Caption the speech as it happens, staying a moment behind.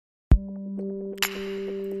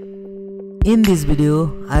In this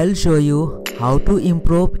video, I'll show you how to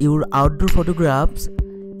improve your outdoor photographs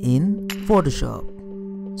in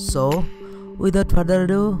Photoshop. So, without further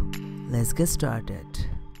ado, let's get started.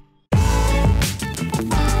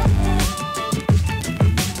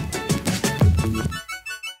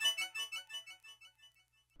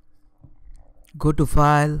 Go to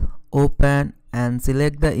File, Open and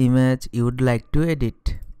select the image you would like to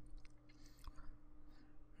edit.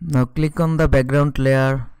 Now click on the background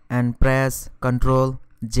layer and press Ctrl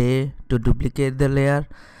J to duplicate the layer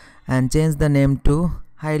and change the name to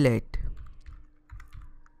Highlight.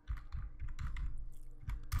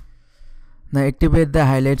 Now activate the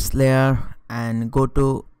highlights layer and go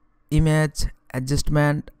to Image,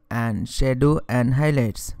 Adjustment and Shadow and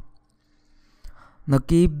Highlights. Now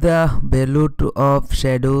keep the value of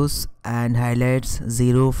shadows and highlights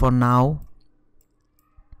 0 for now.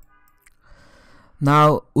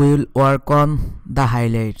 Now we will work on the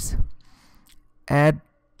highlights. Add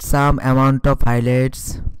some amount of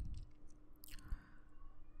highlights.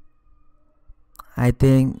 I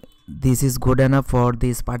think this is good enough for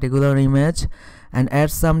this particular image, and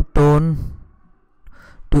add some tone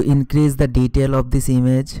to increase the detail of this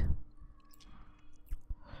image.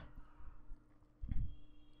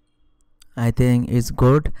 I think it's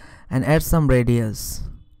good, and add some radius.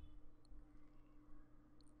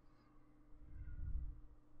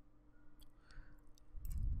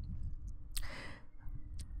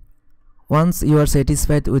 Once you are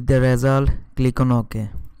satisfied with the result, click on OK.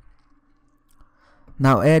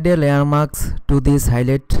 Now add a layer mask to this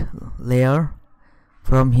highlight layer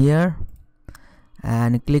from here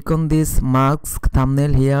and click on this mask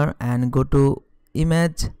thumbnail here and go to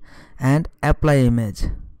Image and Apply Image,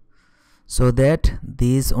 so that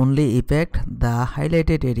these only affect the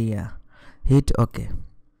highlighted area. Hit OK.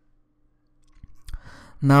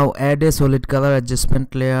 Now add a solid color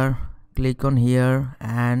adjustment layer. Click on here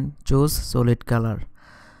and choose solid color.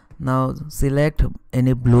 Now select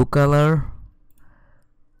any blue color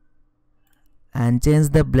and change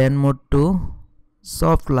the blend mode to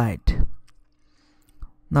soft light.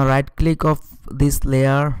 Now right click of this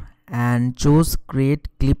layer and choose create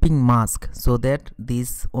clipping mask, so that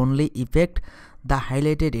this only affect the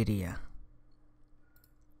highlighted area,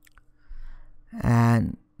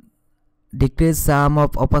 and decrease some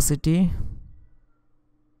of opacity.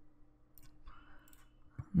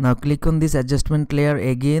 Now click on this adjustment layer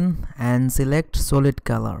again and select solid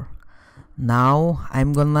color. Now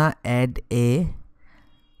I'm gonna add a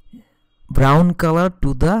brown color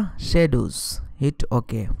to the shadows. Hit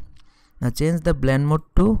OK. Now change the blend mode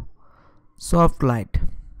to soft light.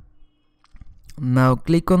 Now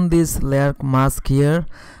click on this layer mask here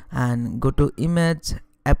and go to Image,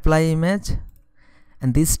 Apply Image,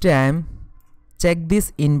 and this time check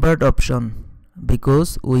this invert option,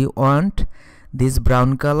 because we want this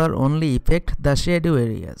brown color only affect the shadow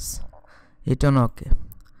areas. Hit on OK.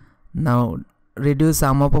 Now reduce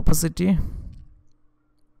some of opacity.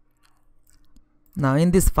 Now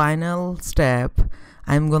in this final step,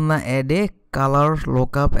 I'm gonna add a color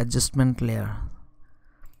lookup adjustment layer,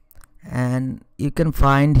 and you can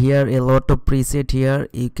find here a lot of preset here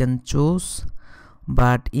you can choose,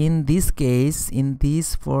 but in this case, in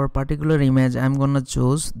this for particular image, I'm gonna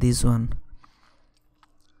choose this one,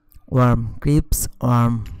 warm, crisp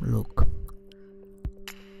warm look.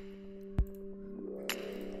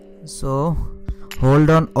 So hold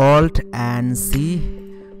on Alt and C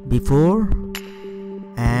before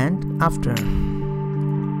and after.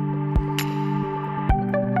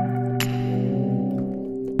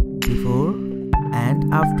 Before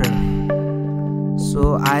and after.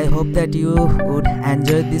 So I hope that you would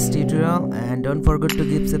enjoy this tutorial, and don't forget to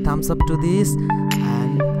give a thumbs up to this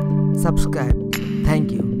and subscribe.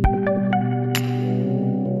 Thank you.